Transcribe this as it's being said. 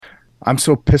I'm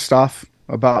so pissed off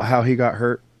about how he got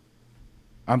hurt.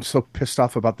 I'm so pissed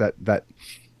off about that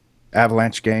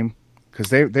Avalanche game because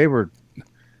they were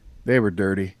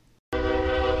dirty.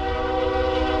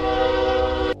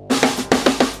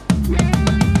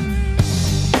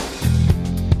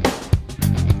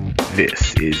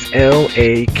 This is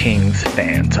LA Kings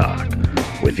Fan Talk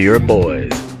with your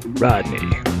boys, Rodney,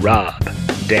 Rob,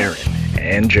 Darren,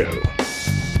 and Joe.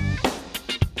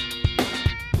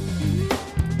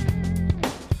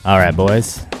 All right,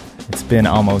 boys. It's been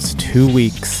almost 2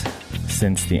 weeks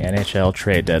since the NHL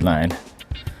trade deadline.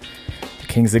 The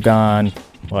Kings have gone,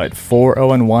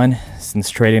 4-0-1 since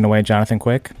trading away Jonathan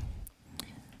Quick?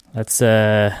 Let's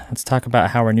talk about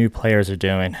how our new players are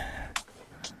doing.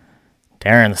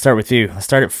 Darren, let's start with you. Let's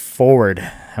start it forward.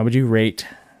 How would you rate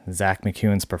Zach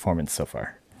McEwen's performance so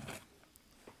far? I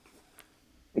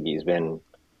think he's been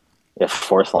a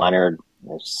fourth liner.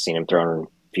 I've seen him throwing a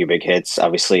few big hits.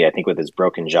 Obviously, I think with his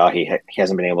broken jaw, he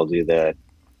hasn't been able to do the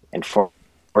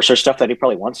enforcer stuff that he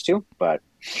probably wants to. But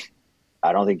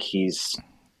I don't think he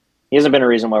hasn't been a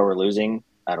reason why we're losing.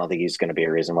 I don't think he's going to be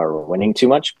a reason why we're winning too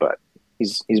much. But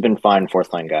he's been fine,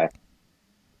 fourth line guy.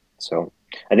 So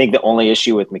I think the only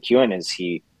issue with McEwen is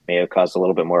he may have caused a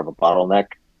little bit more of a bottleneck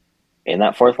in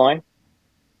that fourth line,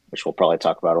 which we'll probably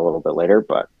talk about a little bit later.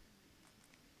 But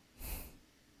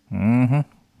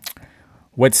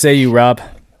What say you, Rob?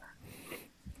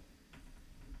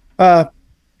 Uh,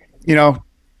 you know,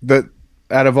 the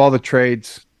out of all the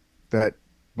trades that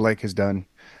Blake has done,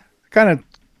 kind of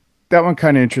that one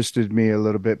kind of interested me a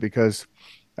little bit because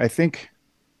I think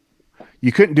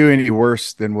you couldn't do any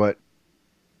worse than what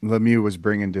Lemieux was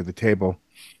bringing to the table.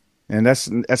 And that's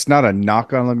not a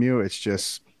knock on Lemieux. It's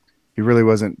just he really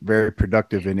wasn't very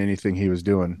productive in anything he was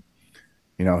doing.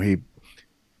 You know, he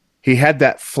had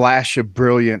that flash of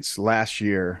brilliance last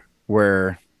year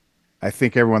where I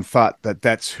think everyone thought that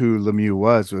that's who Lemieux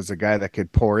was a guy that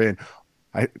could pour in.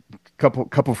 I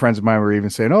couple friends of mine were even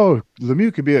saying, "Oh,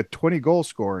 Lemieux could be a 20 goal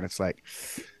scorer," and it's like,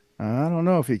 I don't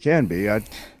know if he can be.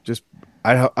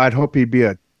 I'd hope he'd be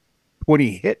a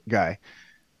 20 hit guy,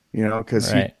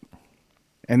 because Right.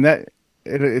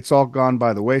 it's all gone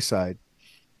by the wayside.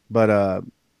 But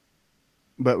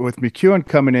with McEwen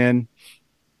coming in,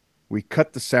 we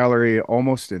cut the salary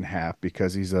almost in half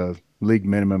because he's a league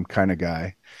minimum kind of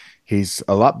guy. He's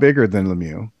a lot bigger than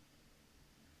Lemieux.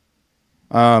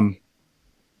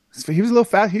 So he was a little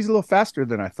fast. He's a little faster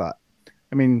than I thought.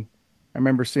 I mean, I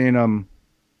remember seeing him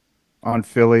on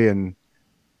Philly and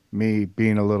me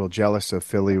being a little jealous of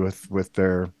Philly with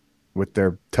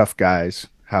their tough guys.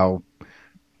 How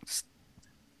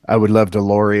I would love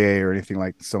Delorier or anything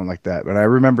like someone like that. But I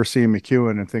remember seeing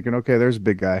McEwen and thinking, okay, there's a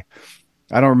big guy.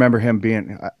 I don't remember him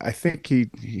being. I think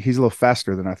he's a little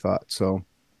faster than I thought. So,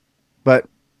 but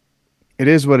it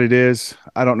is what it is.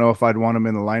 I don't know if I'd want him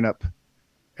in the lineup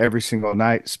every single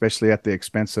night, especially at the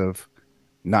expense of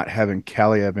not having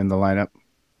Kaliev in the lineup.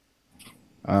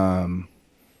 Um,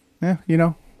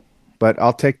 yeah, but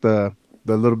I'll take the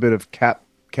little bit of cap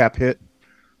hit.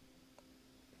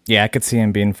 Yeah, I could see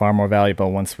him being far more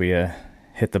valuable once we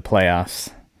hit the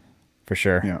playoffs, for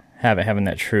sure. Yeah. Having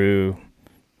that true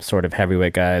sort of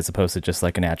heavyweight guy as opposed to just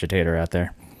like an agitator out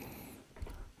there.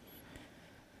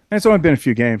 And it's only been a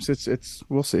few games. It's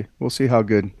we'll see. We'll see how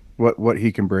good what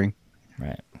he can bring.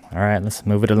 Right. All right, let's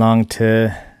move it along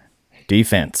to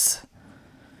defense.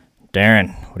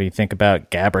 Darren, what do you think about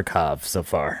Gavrikov so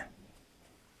far?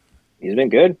 he's been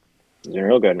good. He's been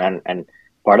real good. And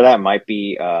part of that might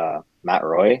be Matt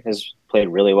Roy has played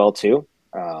really well too.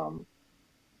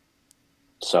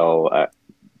 So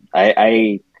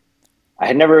I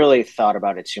had never really thought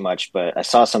about it too much, but I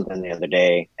saw something the other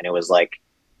day, and it was like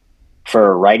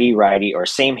for a righty or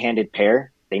same-handed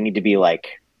pair, they need to be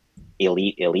like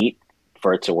elite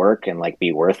for it to work and like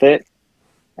be worth it.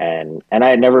 And I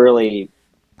had never really,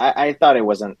 I thought it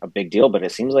wasn't a big deal, but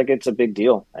it seems like it's a big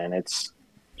deal, and it's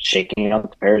shaking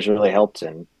out the pairs really helped.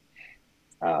 And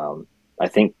I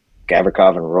think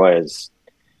Gavrikov and Roy is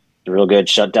a real good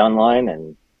shutdown line,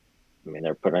 and I mean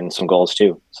they're putting in some goals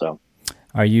too. So,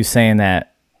 are you saying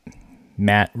that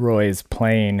Matt Roy is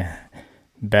playing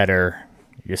better?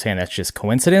 You're saying that's just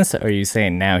coincidence, or are you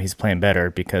saying now he's playing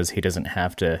better because he doesn't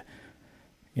have to,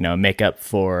 make up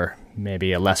for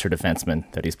maybe a lesser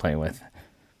defenseman that he's playing with?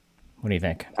 What do you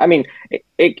think? I mean,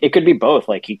 it could be both.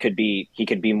 Like he could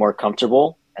be more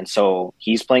comfortable, and so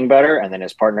he's playing better, and then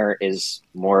his partner is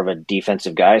more of a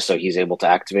defensive guy, so he's able to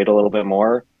activate a little bit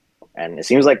more. And it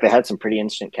seems like they had some pretty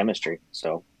instant chemistry.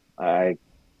 So I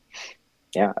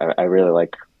really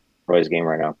like Roy's game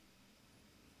right now.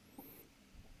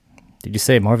 Did you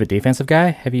say more of a defensive guy?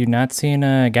 Have you not seen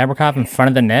Gavrikov in front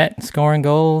of the net scoring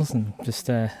goals and just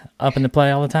up in the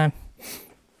play all the time?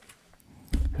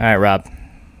 All right, Rob.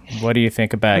 What do you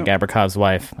think about Gavrikov's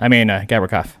wife?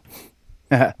 Gavrikov.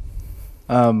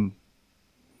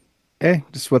 Hey,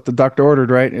 just what the doctor ordered,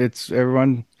 right? It's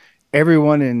everyone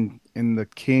in the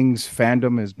Kings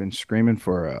fandom has been screaming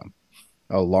for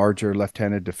a larger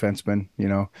left-handed defenseman,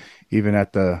 even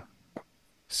at the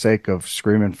sake of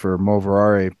screaming for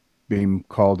Moverare being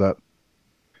called up.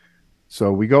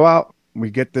 So we go out, we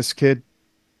get this kid,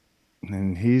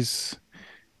 and he's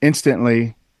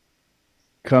instantly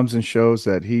comes and shows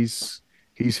that he's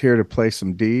here to play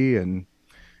some D and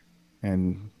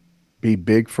be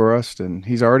big for us. And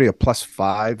he's already a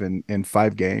 +5 in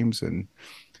 5 games, and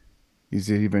he's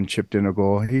even chipped in a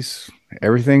goal. He's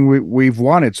everything we've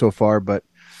wanted so far. But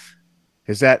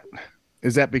is that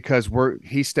because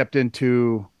he stepped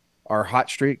into our hot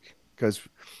streak? Because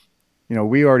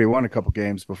we already won a couple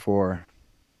games before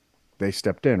they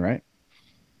stepped in, right?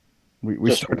 We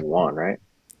just started one, right?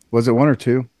 Was it 1 or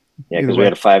 2? Yeah, because we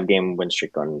had a 5-game win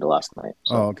streak on the last night.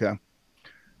 So. Oh, okay.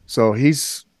 So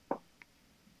he's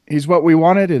what we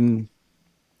wanted, and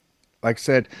like I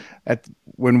said,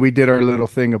 when we did our little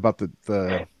thing about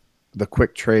the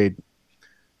quick trade,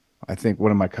 I think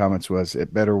one of my comments was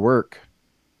it better work.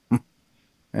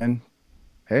 And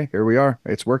hey, here we are.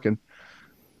 It's working.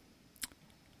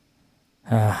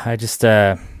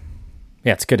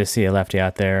 It's good to see a lefty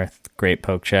out there. Great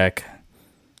poke check.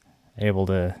 Able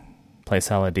to play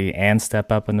solid D and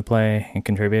step up in the play and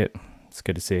contribute. It's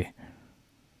good to see.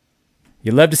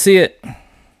 You love to see it.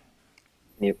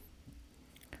 Yep.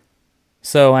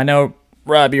 So I know,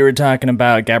 Rob, you were talking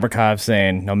about Gavrikov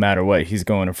saying no matter what, he's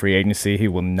going to free agency. He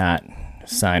will not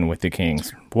sign with the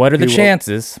Kings. What are the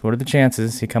chances? What are the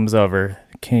chances he comes over?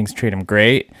 The Kings treat him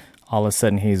great. All of a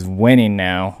sudden, he's winning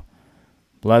now.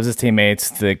 Loves his teammates.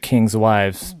 The Kings'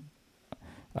 wives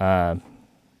may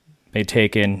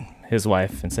take in his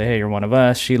wife and say, hey, you're one of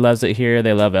us. She loves it here.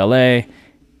 They love L.A.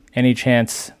 Any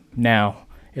chance now,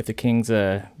 if the Kings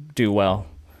do well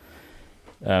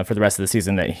for the rest of the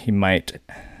season, that he might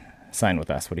sign with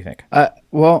us? What do you think?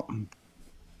 Well,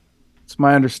 it's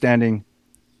my understanding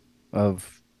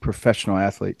of professional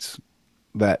athletes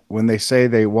that when they say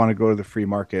they want to go to the free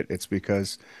market, it's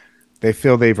because they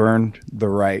feel they've earned the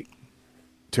right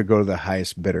to go to the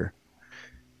highest bidder.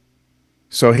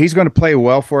 So he's going to play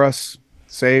well for us.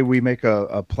 Say we make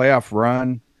a playoff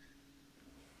run.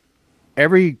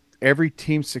 Every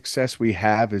team success we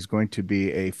have is going to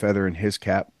be a feather in his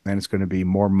cap, and it's going to be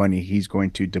more money he's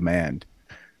going to demand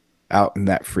out in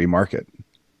that free market.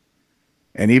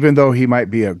 And even though he might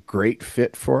be a great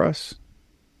fit for us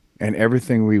and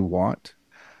everything we want,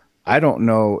 I don't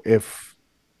know if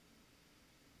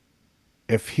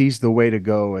he's the way to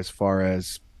go as far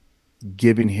as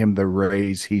giving him the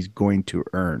raise he's going to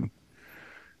earn.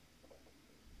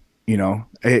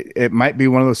 It might be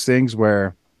one of those things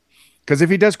where, because if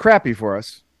he does crappy for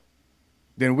us,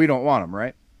 then we don't want him,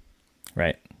 right?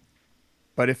 Right.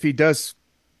 But if he does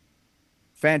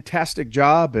fantastic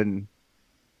job and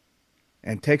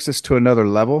takes us to another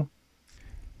level,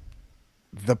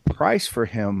 the price for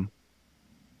him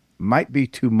might be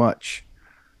too much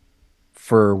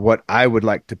for what I would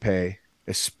like to pay,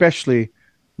 especially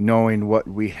knowing what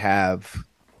we have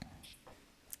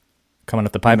coming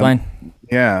up the pipeline.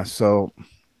 Yeah, so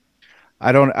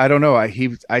I don't know.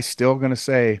 I still gonna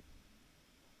say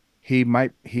he's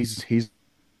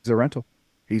a rental.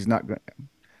 He's not going.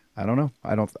 I don't know.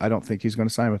 I don't think he's going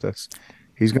to sign with us.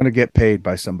 He's going to get paid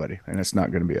by somebody, and it's not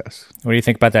going to be us. What do you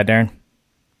think about that, Darren?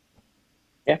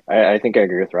 Yeah, I think I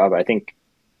agree with Rob. I think,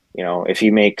 if he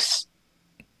makes,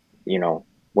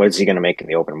 what is he going to make in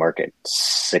the open market?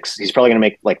 6. He's probably going to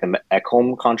make like the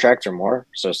Ekholm contract or more.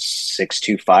 So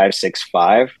 6.25,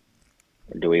 6.5.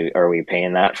 Are we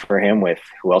paying that for him with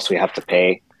who else we have to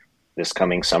pay this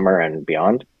coming summer and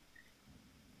beyond?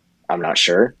 I'm not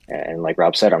sure. And like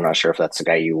Rob said, I'm not sure if that's the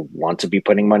guy you want to be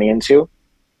putting money into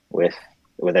with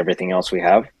everything else we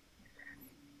have.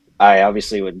 I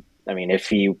obviously would. I mean, if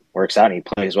he works out and he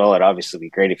plays well, it'd obviously be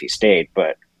great if he stayed,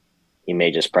 but he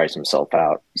may just price himself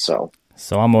out. So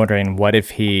I'm wondering, what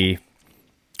if the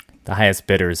highest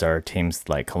bidders are teams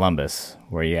like Columbus,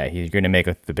 where, you're going to make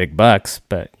the big bucks,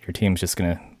 but your team's just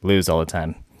going to lose all the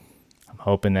time. I'm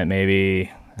hoping that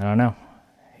maybe, I don't know,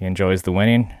 he enjoys the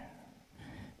winning,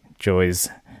 enjoys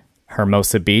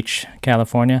Hermosa Beach,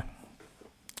 California.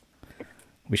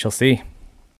 We shall see.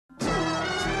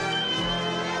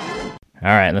 All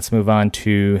right, let's move on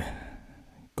to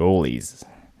goalies.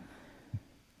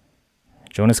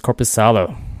 Joonas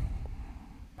Korpisalo.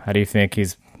 How do you think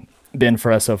he's been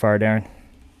for us so far, Darren?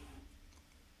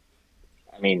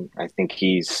 I mean, I think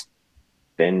he's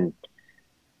been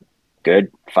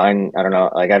good, fine. I don't know.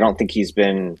 Like, I don't think he's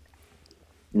been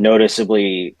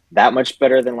noticeably that much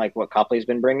better than like what Copley's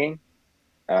been bringing.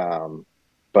 Um,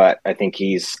 but I think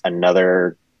he's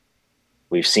another.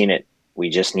 We've seen it. We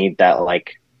just need that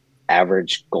like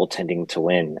average goaltending to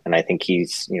win, and I think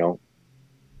he's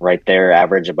right there,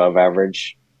 average, above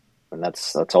average, and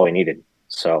that's all he needed.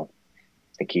 So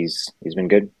I think he's been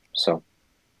good. So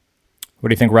What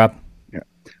do you think, Rob? Yeah.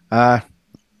 I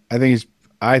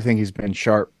think he's been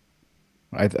sharp.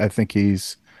 I think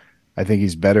he's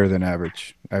better than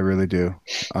average. I really do.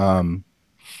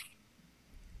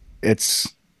 It's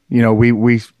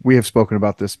we have spoken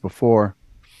about this before.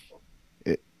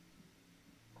 It,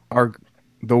 our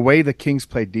the way the Kings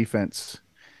play defense,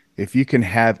 if you can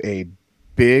have a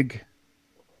big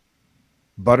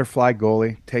butterfly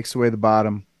goalie, takes away the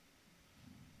bottom,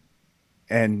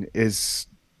 and is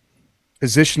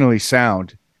positionally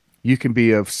sound, you can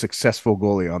be a successful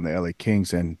goalie on the LA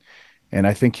Kings, and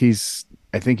I think he's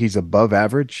above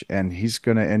average, and he's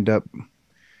going to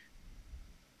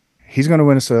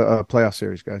win us a playoff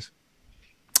series, guys.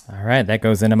 All right, that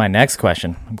goes into my next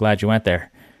question. I'm glad you went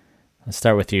there. Let's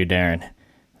start with you, Darren.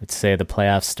 Let's say the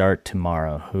playoffs start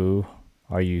tomorrow. Who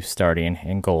are you starting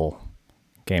in goal?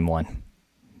 Game 1.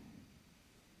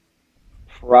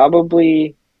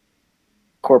 probably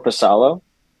Corpusalo,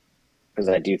 because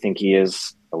I do think he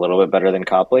is a little bit better than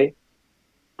Copley,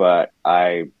 but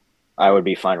I would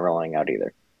be fine rolling out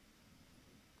either.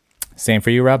 Same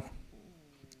for you, Rob?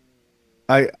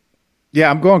 I'm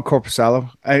going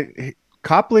Corpusalo.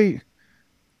 Copley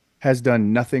has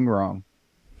done nothing wrong,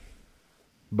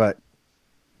 but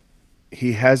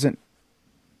he hasn't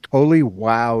totally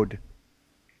wowed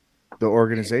the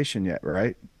organization yet,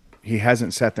 right? He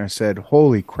hasn't sat there and said,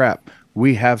 "Holy crap,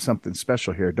 we have something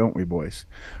special here, don't we, boys?"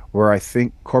 Where I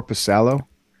think Corpusalo,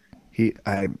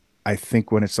 I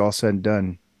think when it's all said and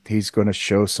done, he's going to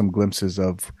show some glimpses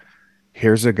of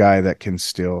here's a guy that can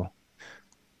steal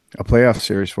a playoff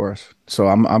series for us. So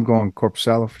I'm going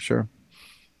Corpusalo for sure.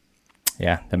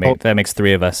 Yeah, that makes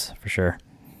 3 of us for sure.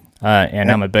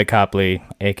 And I'm a big Copley,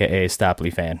 aka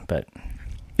Stopley fan, but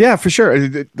yeah, for sure.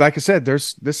 Like I said,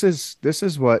 this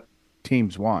is what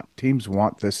teams want. Teams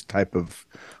want this type of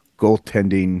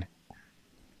goaltending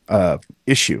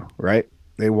issue, right?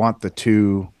 They want the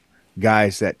 2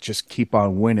 guys that just keep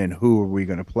on winning. Who are we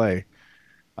going to play?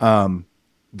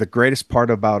 The greatest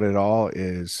part about it all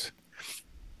is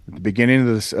at the beginning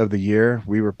of the year,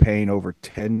 we were paying over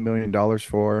 $10 million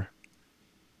for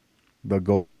the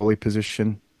goalie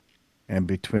position, and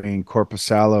between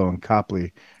Corpusalo and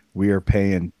Copley, we are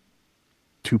paying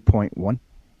 2.1.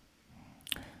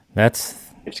 That's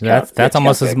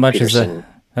almost as much Peterson.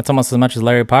 as much as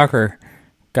Larry Parker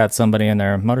got somebody in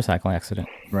their motorcycle accident.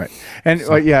 Right. And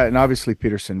and obviously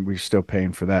Peterson, we're still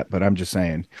paying for that, but I'm just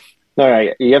saying.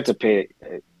 No, you have to pay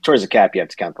towards the cap. You have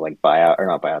to count the buyout or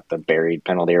not buyout, the buried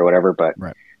penalty or whatever. But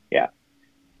right. Yeah,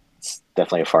 it's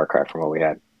definitely a far cry from what we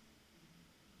had.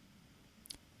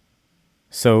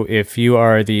 So if you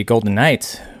are the Golden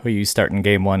Knights, who are you starting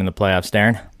game 1 in the playoffs,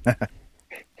 Darren?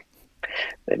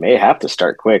 They may have to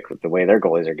start quick with the way their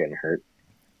goalies are getting hurt.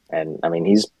 And I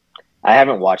mean, I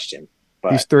haven't watched him,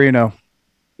 but he's 3-0.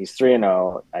 He's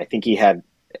 3-0. I think he had,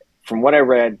 from what I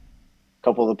read, a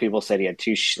couple of the people said he had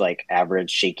 2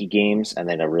 average shaky games and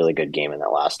then a really good game in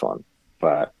that last one.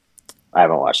 But I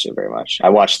haven't watched it very much. I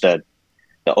watched the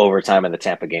overtime in the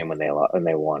Tampa game when they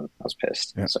won. I was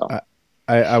pissed. Yeah. So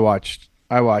I watched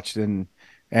and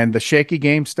the shaky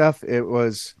game stuff. It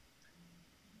was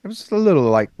a little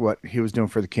like what he was doing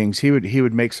for the Kings. He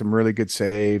would make some really good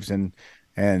saves and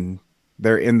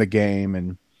they're in the game,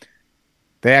 and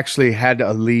they actually had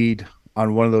a lead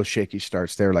on one of those shaky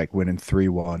starts. They're like winning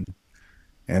 3-1,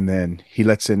 and then he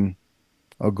lets in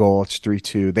a goal. It's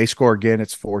 3-2. They score again.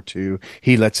 It's 4-2.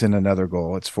 He lets in another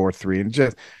goal. It's 4-3,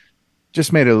 and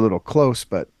just made it a little close,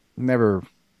 but never.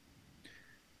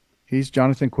 He's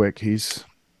Jonathan Quick. He's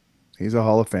a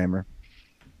Hall of Famer.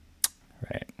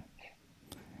 Right.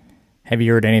 Have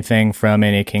you heard anything from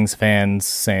any Kings fans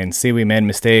saying, "See, we made a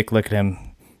mistake. Look at him.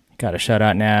 He got a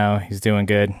shutout now. He's doing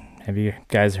good"? Have you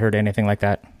guys heard anything like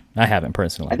that? I haven't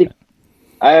personally.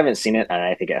 I haven't seen it, and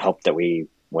I think it helped that we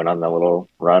went on the little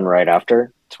run right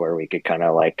after, to where we could kind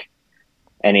of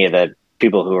any of the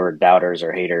people who are doubters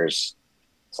or haters.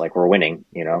 It's like we're winning,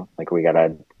 we got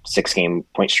a 6-game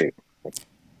point streak.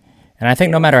 And I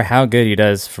think no matter how good he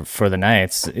does for the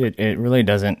Knights, it really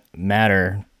doesn't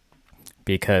matter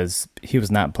because he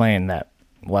was not playing that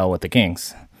well with the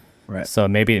Kings. Right. So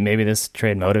maybe this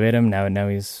trade motivated him. Now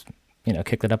he's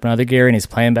kicked it up another gear and he's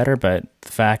playing better. But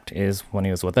the fact is, when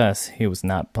he was with us, he was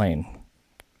not playing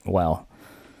well.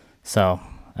 So,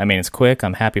 I mean, it's quick.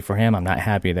 I'm happy for him. I'm not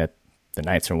happy that the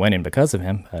Knights are winning because of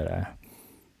him. But,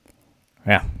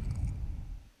 yeah.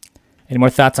 Any more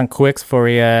thoughts on Quicks before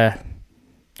we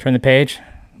turn the page?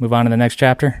 Move on to the next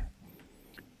chapter?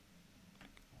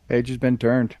 Page has been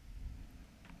turned.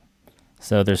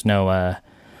 So there's no...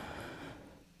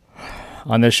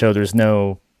 on this show, there's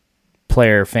no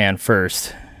player fan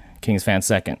first, Kings fan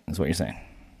second, is what you're saying.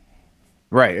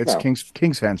 Right. It's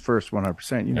Kings fans first,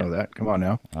 100%. You know that. Come on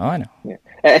now. Oh, I know. Yeah.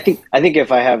 I think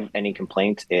if I have any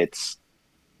complaint, it's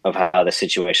of how the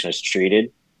situation is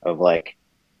treated. Of like,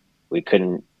 we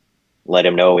couldn't let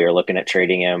him know we were looking at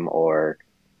trading him, or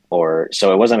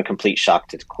so it wasn't a complete shock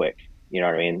to Quick. You know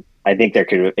what I mean? I think it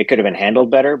could have been handled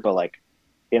better, but like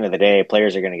at the end of the day,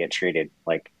 players are going to get treated.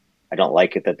 Like, I don't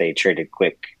like it that they traded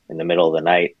Quick in the middle of the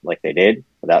night like they did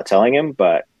without telling him,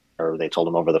 or they told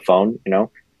him over the phone,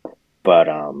 But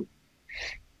I don't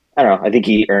know. I think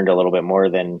he earned a little bit more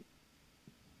than,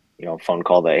 phone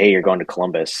call that, hey, you're going to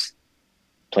Columbus,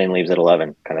 plane leaves at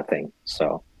 11 kind of thing.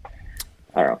 So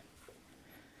I don't know.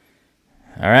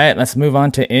 All right, let's move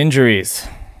on to injuries.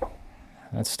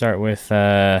 Let's start with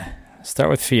Fiala.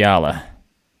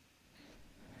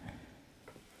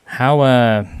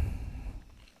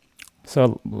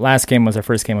 So last game was our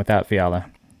first game without Fiala.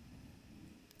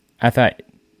 I thought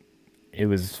it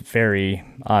was very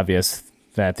obvious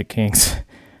that the Kings,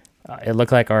 it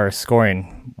looked like our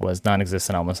scoring was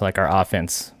non-existent, almost like our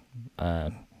offense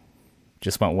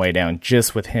just went way down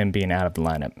just with him being out of the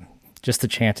lineup. Just the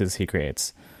chances he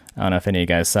creates. I don't know if any of you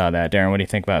guys saw that. Darren, what do you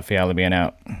think about Fiala being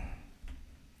out?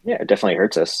 Yeah, it definitely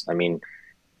hurts us. I mean,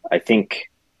 I think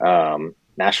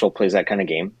Nashville plays that kind of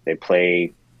game. They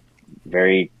play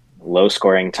very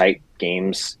low-scoring, tight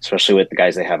games, especially with the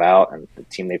guys they have out and the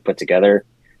team they put together.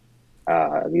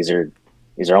 These are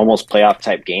almost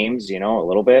playoff-type games, a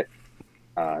little bit.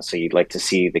 So you'd like to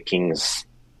see the Kings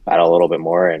battle a little bit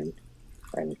more and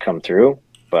come through.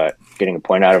 But getting a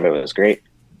point out of it was great.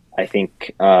 I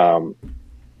think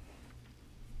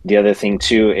the other thing,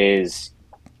 too, is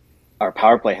our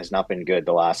power play has not been good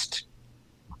the last,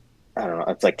 I don't know,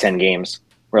 it's like 10 games.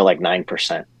 We're like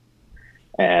 9%.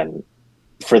 And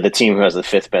for the team who has the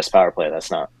fifth best power play, that's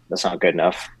not good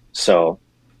enough. So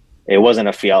it wasn't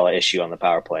a Fiala issue on the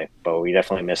power play, but we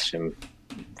definitely missed him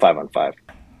 5-on-5.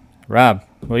 Rob,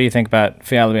 what do you think about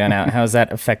Fiala being out? How has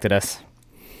that affected us?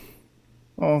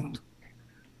 Well,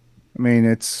 I mean,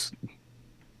 it's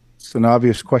an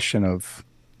obvious question of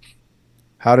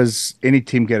how does any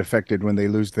team get affected when they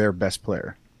lose their best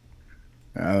player?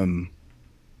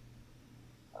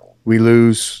 We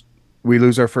lose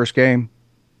our first game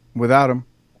without him,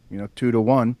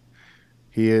 2-1.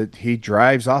 He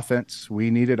drives offense.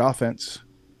 We needed offense.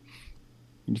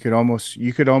 You could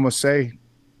almost say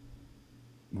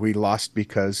we lost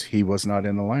because he was not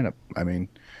in the lineup. I mean,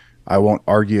 I won't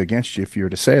argue against you if you were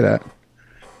to say that.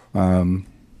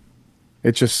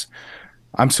 It just,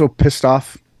 I'm so pissed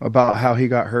off about how he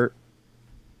got hurt.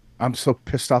 I'm so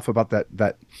pissed off about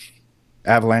that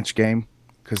Avalanche game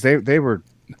because they were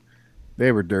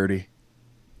dirty.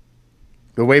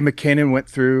 The way McKinnon went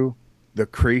through the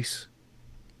crease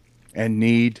and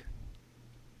kneed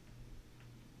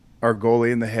our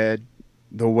goalie in the head,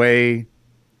 the way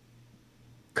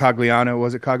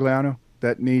Cogliano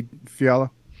that kneed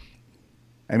Fiala?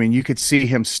 I mean, you could see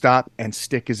him stop and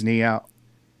stick his knee out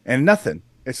and nothing.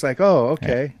 It's like, oh,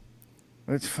 okay.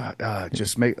 Let's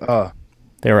just make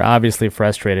They were obviously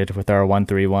frustrated with our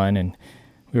 1-3-1, and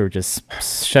we were just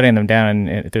shutting them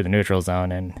down through the neutral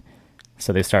zone, and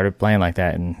so they started playing like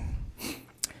that, and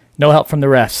no help from the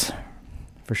refs,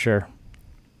 for sure.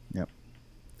 Yep.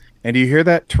 And do you hear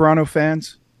that, Toronto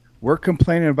fans? We're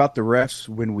complaining about the refs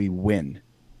when we win.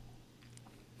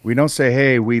 We don't say,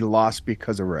 hey, we lost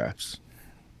because of refs.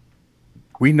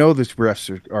 We know these refs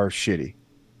are shitty,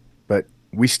 but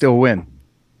we still win.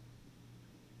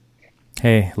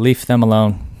 Hey, leave them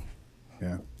alone.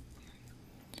 Yeah.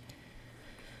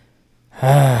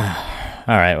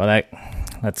 All right, well,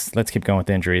 let's keep going with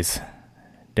injuries.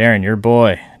 Darren, your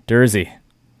boy, Dursey.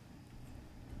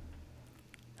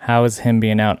 How is him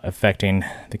being out affecting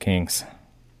the Kings?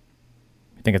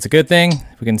 You think it's a good thing?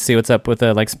 We can see what's up with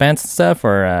like Spence and stuff,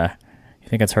 or you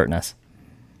think it's hurting us?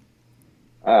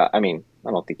 I mean, I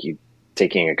don't think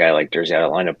taking a guy like Dursey out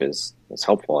of lineup is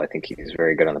helpful. I think he's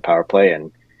very good on the power play,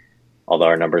 and although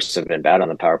our numbers have been bad on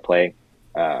the power play,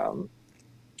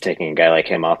 taking a guy like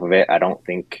him off of it, I don't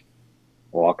think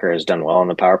Walker has done well on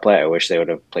the power play. I wish they would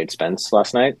have played Spence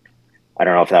last night. I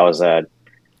don't know if that was a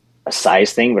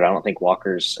size thing, but I don't think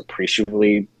Walker's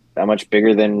appreciably that much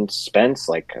bigger than Spence.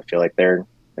 Like I feel like they're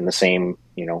in the same,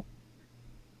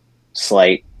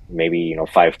 slight, maybe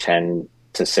 5'10"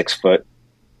 to 6 foot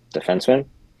defenseman.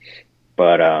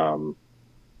 But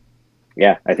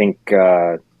yeah, I think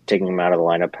taking him out of the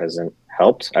lineup hasn't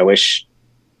helped. I wish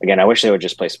they would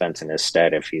just play Spence in his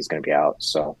stead if he's going to be out.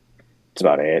 So that's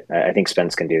about it. I think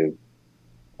Spence can do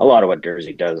a lot of what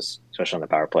Durzi does, especially on the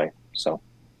power play. So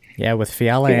yeah, with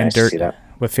Fiala and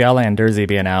Durzi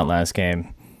being out last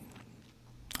game,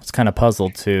 I was kind of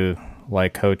puzzled to why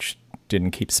coach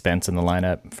didn't keep Spence in the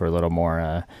lineup for a little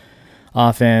more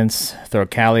offense. Throw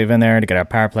Kaliyev in there to get our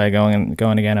power play going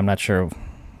again. I'm not sure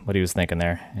what he was thinking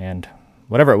there, and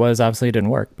whatever it was, obviously it didn't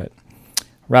work. But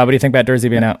Rob, what do you think about Durzi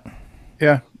being out?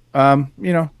 Yeah,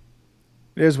 it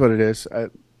is what it is.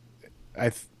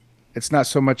 It's not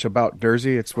so much about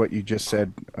Durzi. It's what you just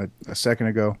said a second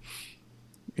ago.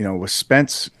 With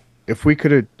Spence, if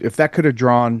that could have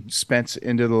drawn Spence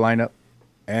into the lineup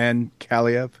and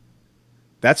Kaliyev,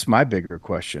 that's my bigger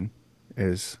question: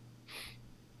 is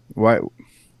why?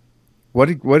 What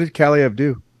did Kaliyev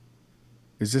do?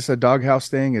 Is this a doghouse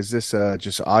thing? Is this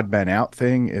just odd man out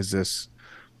thing? Is this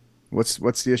what's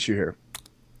the issue here?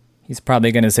 He's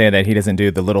probably going to say that he doesn't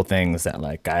do the little things that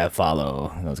like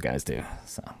Follow those guys do.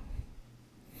 So,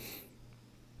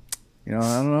 I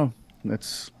don't know.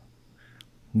 That's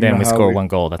then we score one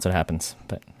goal. That's what happens.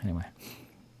 But anyway.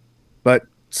 But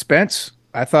Spence,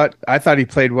 I thought he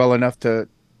played well enough to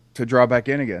draw back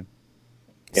in again.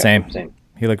 Yeah, same.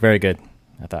 He looked very good,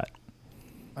 I thought.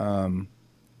 And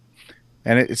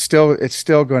it's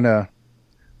still gonna.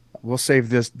 We'll save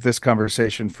this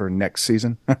conversation for next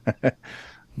season.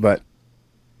 But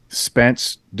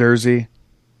Spence, Durzi,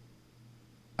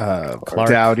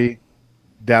 Doughty,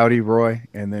 Roy,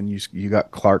 and then you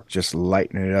got Clark just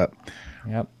lighting it up.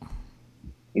 Yep.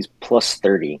 He's plus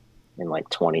 30 in like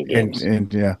 20 games.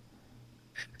 And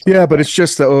yeah, but it's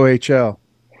just the OHL.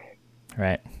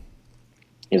 Right.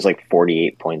 He has like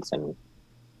 48 points in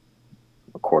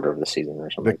a quarter of the season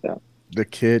or something like that. The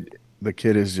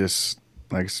kid is just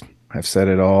like I've said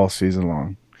it all season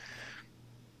long.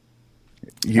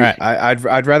 Right.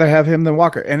 I'd rather have him than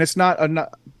Walker, and it's not.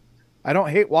 I don't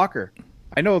hate Walker.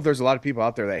 I know there's a lot of people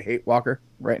out there that hate Walker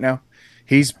right now.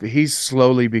 He's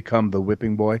slowly become the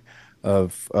whipping boy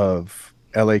of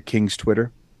LA Kings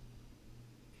Twitter.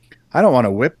 I don't want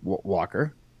to whip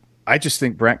Walker. I just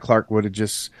think Brant Clark would have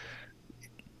just.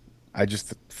 I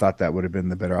just thought that would have been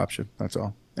the better option. That's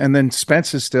all. And then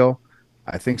Spence is still.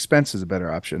 I think Spence is a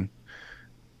better option.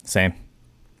 Same.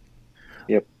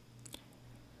 Yep.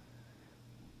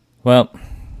 Well,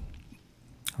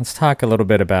 let's talk a little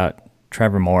bit about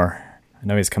Trevor Moore. I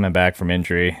know he's coming back from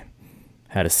injury,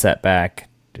 had a setback.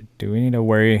 Do we need to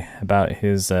worry about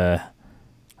his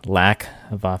lack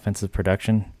of offensive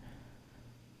production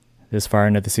this far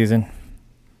into the season?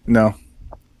 No.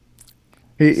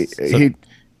 He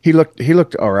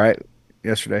looked all right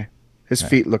yesterday. His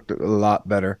feet looked a lot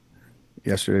better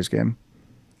yesterday's game.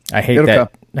 I hate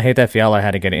that Fiala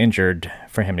had to get injured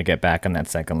for him to get back on that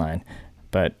second line,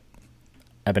 but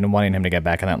I've been wanting him to get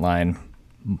back on that line.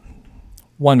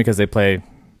 One, because they play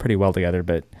pretty well together,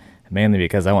 but mainly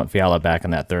because I want Fiala back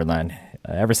on that third line.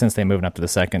 Ever since they moved up to the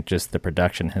second, just the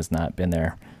production has not been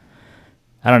there.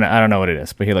 I don't know what it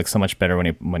is, but he looks so much better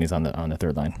when he's on the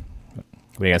third line.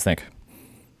 What do you guys think?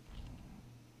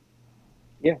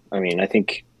 Yeah, I mean, I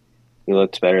think he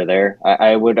looked better there.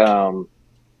 I would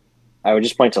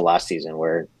just point to last season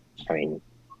where, I mean,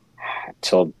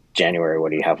 till January,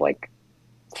 what do you have, like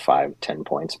 5-10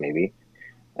 points maybe?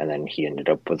 And then he ended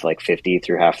up with like 50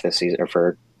 through half the season, or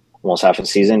for almost half the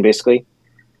season, basically.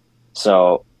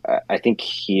 So I think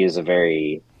he is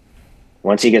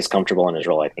once he gets comfortable in his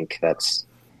role, I think that's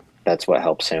what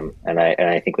helps him. And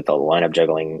I think with the lineup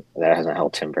juggling, that hasn't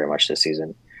helped him very much this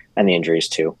season, and the injuries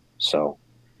too. So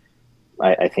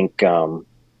I think I'm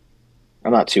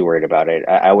not too worried about it.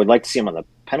 I would like to see him on the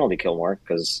penalty kill more,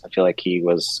 because I feel like he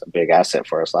was a big asset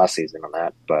for us last season on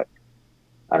that. But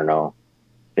I don't know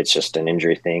if it's just an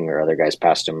injury thing or other guys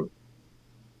passed him.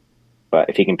 But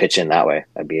if he can pitch in that way,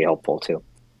 that'd be helpful too.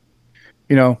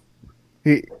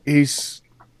 He's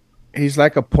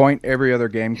like a point every other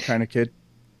game kind of kid.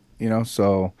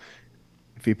 So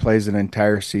if he plays an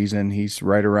entire season, he's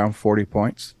right around 40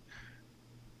 points.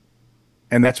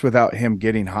 And that's without him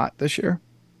getting hot this year.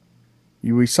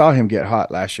 We saw him get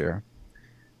hot last year.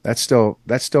 That still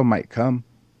might come,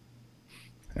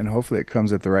 and hopefully it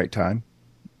comes at the right time.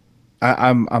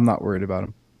 I'm not worried about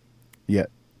him yet.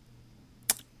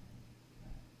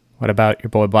 What about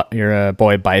your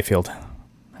boy Byfield?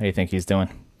 How do you think he's doing?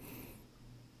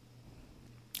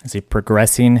 Is he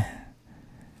progressing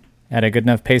At a good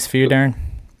enough pace for you, Darren?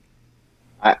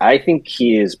 I think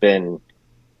he has been.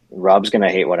 Rob's gonna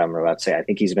hate what I'm about to say. I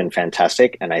think he's been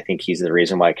fantastic, and I think he's the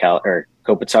reason why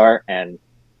Kopitar and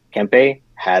Kempe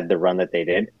had the run that they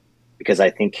did, because I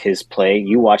think his play.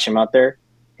 You watch him out there,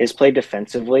 his play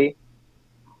defensively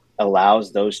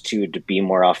allows those two to be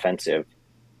more offensive,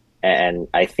 and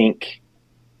I think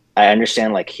I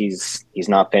understand like he's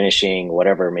not finishing,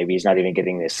 whatever. Maybe he's not even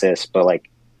getting the assist, but like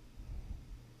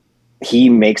he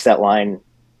makes that line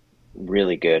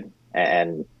really good,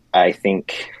 and I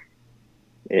think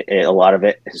a lot of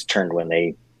it has turned when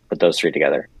they put those three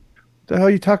together. The hell are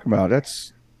you talking about?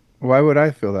 Why would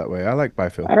I feel that way? I like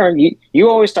Byfield. I don't know. You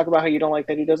always talk about how you don't like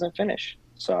that he doesn't finish.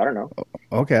 So I don't know.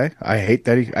 Okay,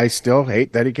 I still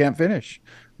hate that he can't finish.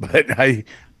 But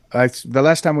the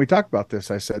last time we talked about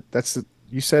this, I said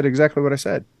you said exactly what I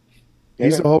said.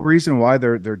 He's the whole reason why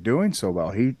they're doing so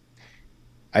well.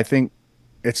 I think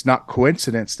it's not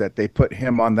coincidence that they put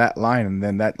him on that line and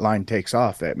then that line takes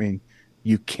off. I mean,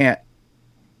 you can't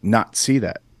not see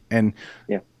that. And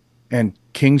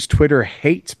King's Twitter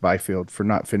hates Byfield for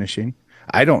not finishing.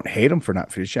 I don't hate him for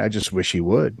not finishing. I just wish he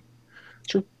would.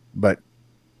 True. But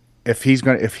if he's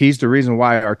the reason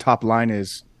why our top line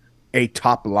is a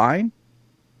top line,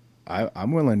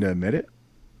 I'm willing to admit it.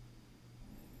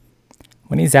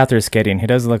 When he's out there skating, he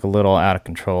does look a little out of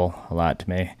control a lot to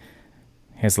me.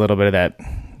 He has a little bit of that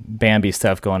Bambi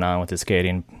stuff going on with his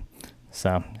skating.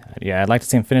 So, yeah, I'd like to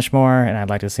see him finish more, and I'd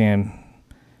like to see him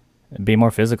be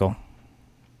more physical.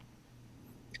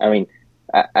 I mean,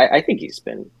 I think he's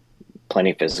been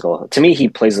plenty physical. To me, he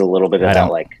plays a little bit of that,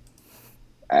 like,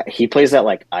 he plays that,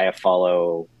 like,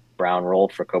 Iafallo Brown role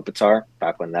for Kopitar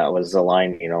back when that was the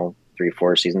line,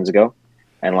 3-4 seasons ago.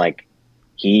 And, like,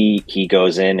 he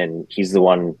goes in and he's the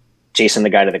one chasing the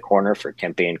guy to the corner for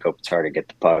Kempe and Kopitar to get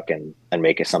the puck and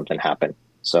make something happen.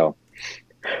 So,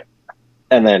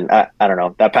 and then I don't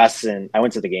know, that pass I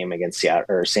went to the game against Seattle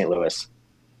or St. Louis,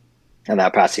 and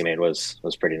that pass he made was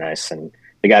pretty nice. And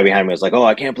the guy behind me was like, "Oh,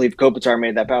 I can't believe Kopitar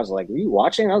made that pass." I was like, "Were you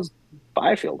watching? That was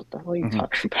Byfield. What the hell are you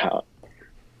talking about?"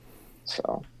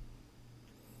 So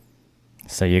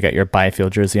you got your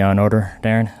Byfield jersey on order,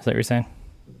 Darren? Is that what you're saying?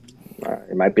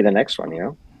 It might be the next one,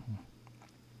 All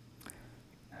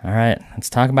right, let's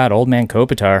talk about old man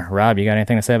Kopitar. Rob, you got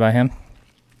anything to say about him?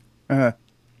 Yeah,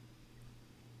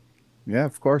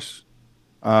 of course.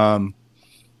 Now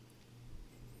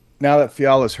that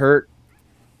Fiala's hurt,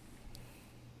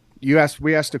 we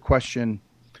asked a question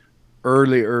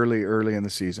early in the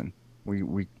season. We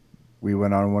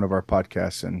went on one of our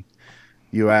podcasts and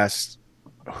you asked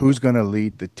who's going to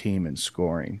lead the team in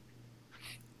scoring,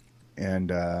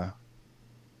 and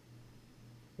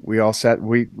we all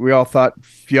thought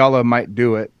Fiala might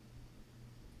do it.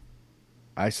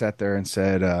 I sat there and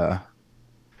said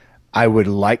I would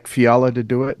like Fiala to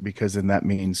do it because then that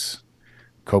means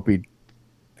Kopi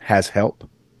has help.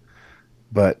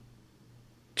 But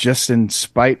just in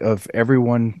spite of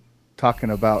everyone talking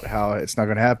about how it's not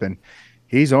going to happen,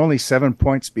 he's only 7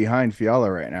 points behind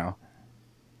Fiala right now.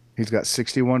 He's got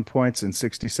 61 points in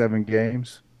 67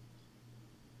 games.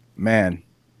 Man,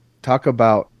 talk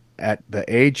about at the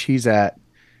age he's at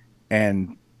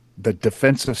and the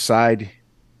defensive side,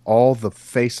 all the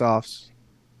face-offs.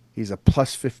 He's a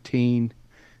plus 15.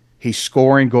 He's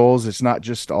scoring goals. It's not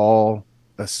just all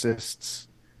assists.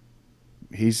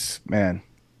 You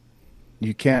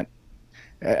can't.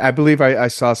 I believe I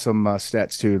saw some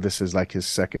stats too. This is like his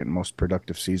second most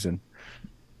productive season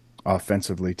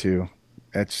offensively too.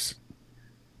 It's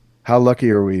how lucky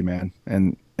are we, man?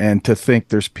 And to think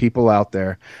there's people out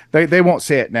there. They won't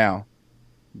say it now.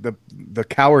 The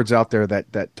cowards out there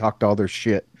that talked all their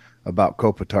shit about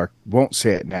Kopitar won't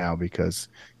say it now because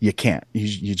you can't.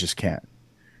 You just can't.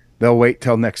 They'll wait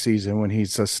till next season when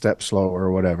he's a step slower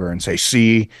or whatever and say,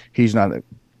 "See, he's not."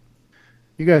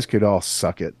 You guys could all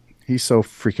suck it. He's so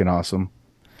freaking awesome.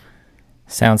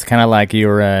 Sounds kind of like you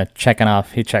were checking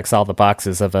off. He checks all the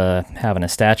boxes of having a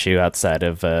statue outside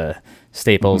of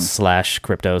Staples /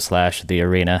 Crypto / the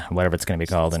arena, whatever it's going to be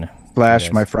called.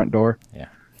 Slash my front door. Yeah,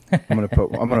 I'm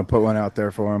gonna put one out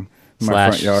there for him. In my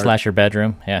front yard. Slash your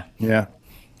bedroom. Yeah. Yeah.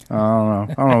 I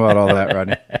don't know about all that,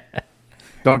 Rodney.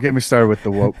 Don't get me started with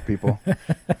the woke people.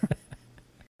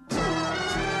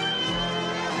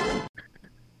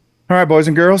 All right, boys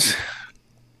and girls.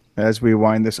 As we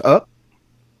wind this up,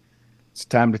 it's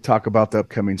time to talk about the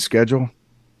upcoming schedule.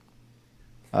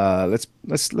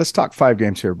 Let's talk 5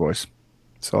 games here, boys.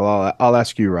 So I'll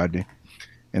ask you, Rodney,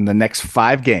 in the next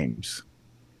 5 games.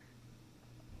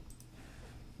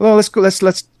 Well, let's go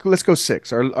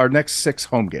 6. Our next 6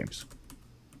 home games.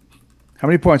 How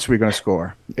many points are we going to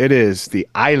score? It is the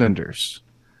Islanders,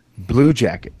 Blue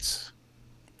Jackets,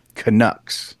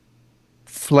 Canucks,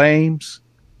 Flames,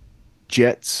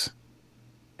 Jets,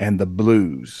 and the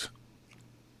Blues.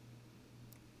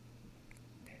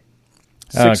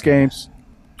 6 Okay. games,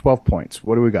 12 points.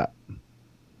 What do we got?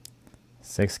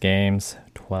 6 games,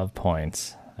 12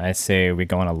 points. I say we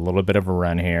go on a little bit of a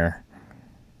run here.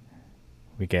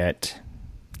 We get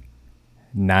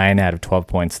 9 out of 12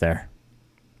 points there.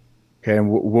 Okay, and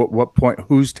what point?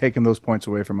 Who's taking those points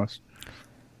away from us?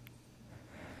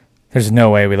 There's no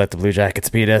way we let the Blue Jackets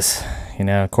beat us. You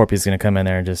know, Corpy's going to come in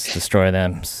there and just destroy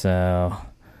them. So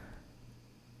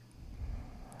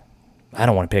I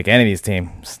don't want to pick any of these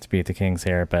teams to beat the Kings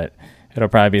here, but it'll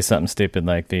probably be something stupid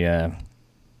like the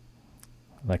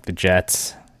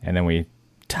Jets, and then we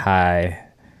tie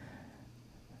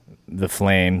the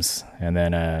Flames, and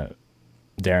then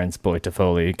Darren's boy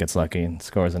Toffoli gets lucky and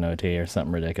scores an OT or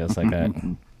something ridiculous like that.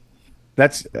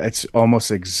 That's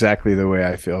almost exactly the way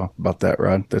I feel about that,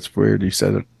 Rod. That's weird. You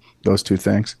said it, those two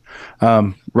things.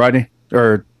 Rodney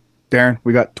or Darren,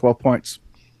 we got 12 points,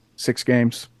 6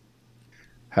 games.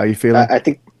 How you feeling? I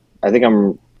think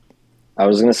I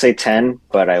was going to say 10,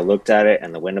 but I looked at it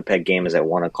and the Winnipeg game is at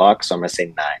 1:00. So I'm going to say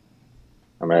 9.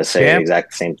 I'm going to say the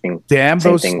exact same thing. Damn,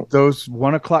 same those thing.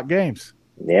 1:00 games.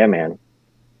 Yeah, man.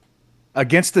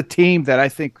 Against the team that I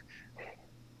think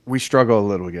we struggle a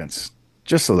little against.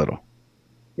 Just a little.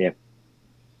 Yeah.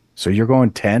 So you're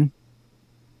going 10?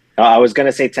 I was going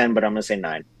to say 10, but I'm going to say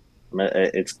 9.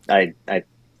 I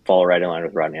fall right in line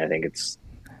with Rodney. I think it's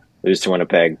lose to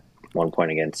Winnipeg, 1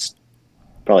 point against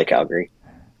probably Calgary.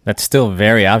 That's still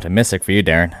very optimistic for you,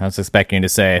 Darren. I was expecting you to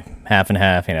say half and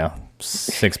half,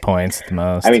 6 points at the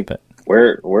most. I mean, but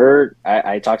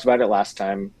I talked about it last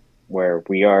time where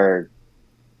we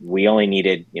only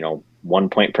needed, 1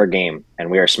 point per game,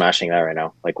 and we are smashing that right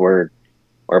now. Like we're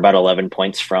about 11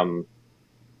 points from,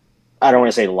 I don't want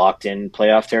to say locked in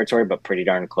playoff territory, but pretty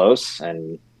darn close.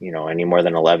 And, any more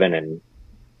than 11 and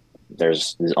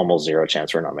there's almost zero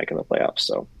chance we're not making the playoffs.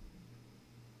 So,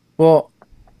 well,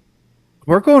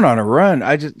 we're going on a run.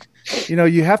 I just,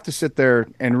 you have to sit there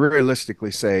and realistically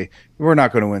say we're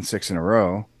not going to win 6 in a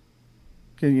row.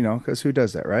 Because who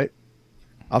does that, right?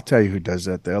 I'll tell you who does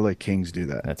that. The LA Kings do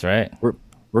that. that's right.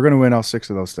 We're going to win all 6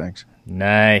 of those things.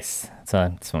 Nice. That's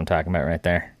what I'm talking about right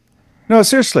there. No,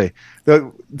 seriously.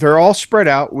 They're all spread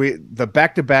out. The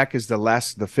back-to-back is the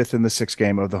 5th and the 6th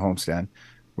game of the homestand.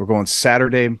 We're going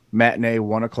Saturday matinee,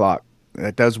 1:00.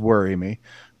 That does worry me.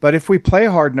 But if we play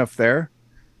hard enough there,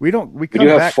 we do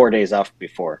have 4 days off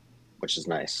before, which is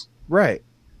nice. Right.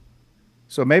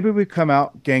 So maybe we come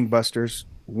out gangbusters,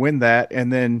 win that,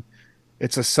 and then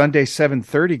it's a Sunday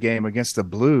 7:30 game against the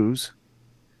Blues,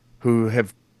 who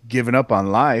have given up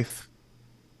on life.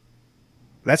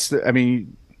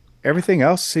 Everything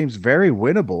else seems very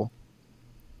winnable.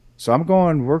 So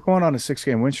we're going on a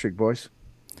 6-game win streak, boys.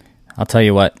 I'll tell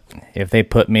you what, if they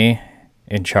put me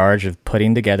in charge of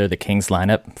putting together the Kings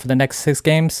lineup for the next 6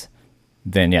 games,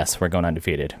 then yes, we're going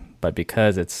undefeated. But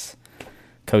because it's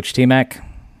Coach T-Mac,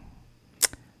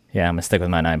 yeah, I'm going to stick with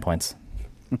my 9 points.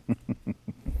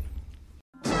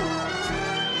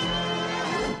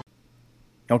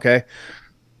 Okay.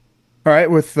 All right,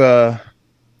 with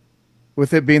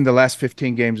it being the last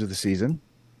 15 games of the season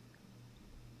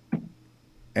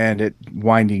and it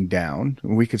winding down,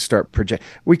 we could start project.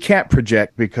 We can't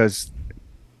project because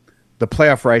the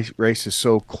playoff race is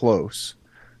so close,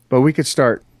 but we could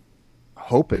start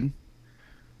hoping.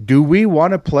 Do we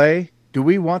want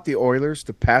the Oilers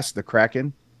to pass the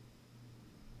Kraken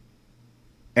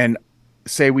and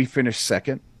say we finish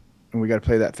second and we got to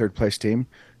play that third place team?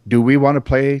 Do we want to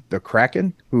play the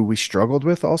Kraken, who we struggled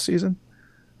with all season?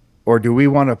 Or do we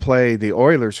want to play the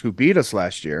Oilers, who beat us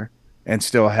last year and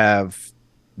still have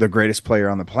the greatest player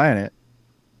on the planet?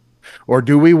 Or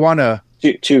do we want to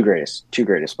two greatest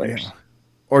players? Yeah.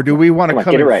 Or do we want to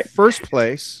come in first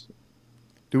place?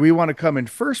 Do we want to come in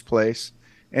first place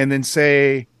and then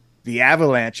say the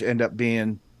Avalanche end up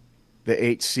being the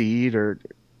 8th seed? Or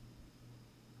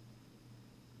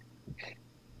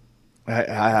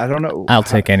I don't know. I'll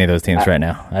take any of those teams right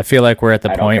now. I feel like we're at the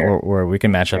point where we can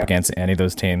match up against any of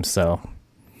those teams. So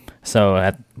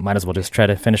I might as well just try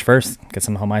to finish first, get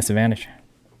some home ice advantage.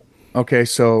 Okay,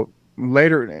 so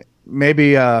later,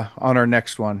 maybe on our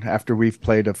next one, after we've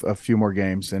played a few more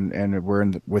games and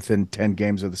we're within 10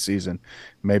 games of the season,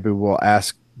 maybe we'll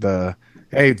ask the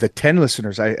 10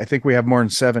 listeners. I think we have more than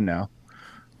 7 now.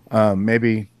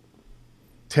 Maybe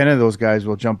 10 of those guys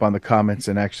will jump on the comments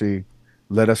and actually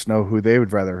let us know who they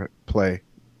would rather play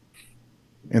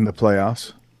in the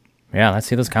playoffs. Yeah, let's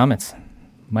see those comments.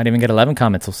 Might even get 11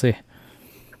 comments. We'll see.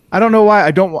 I don't know why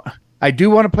I don't want. I do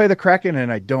want to play the Kraken,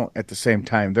 and I don't at the same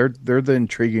time. They're the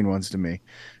intriguing ones to me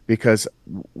because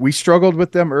we struggled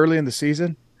with them early in the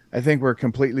season. I think we're a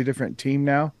completely different team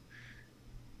now,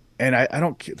 and I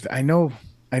don't. I know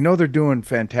they're doing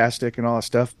fantastic and all that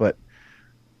stuff, but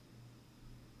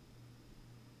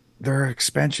they're an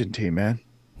expansion team, man.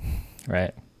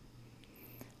 Right.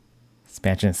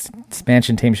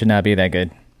 Expansion team should not be that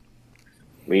good.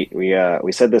 We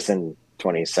said this in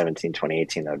 2017,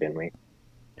 2018 though, didn't we?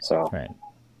 So Right.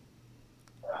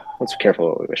 let's be careful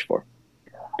what we wish for.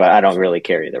 But I don't really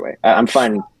care either way. I'm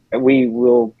fine. I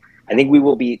think we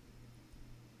will beat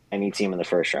any team in the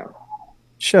first round.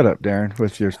 Shut up, Darren.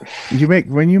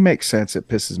 When you make sense, it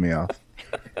pisses me off.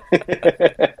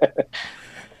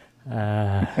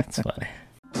 That's funny.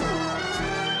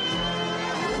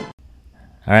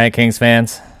 All right, Kings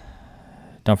fans,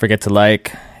 don't forget to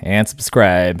like and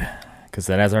subscribe, because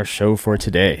that is our show for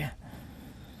today.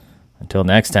 Until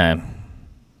next time,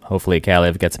 hopefully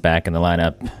Kaliv gets back in the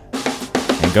lineup.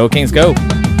 And go Kings, go!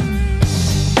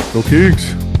 Go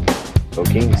Kings! Go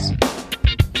Kings.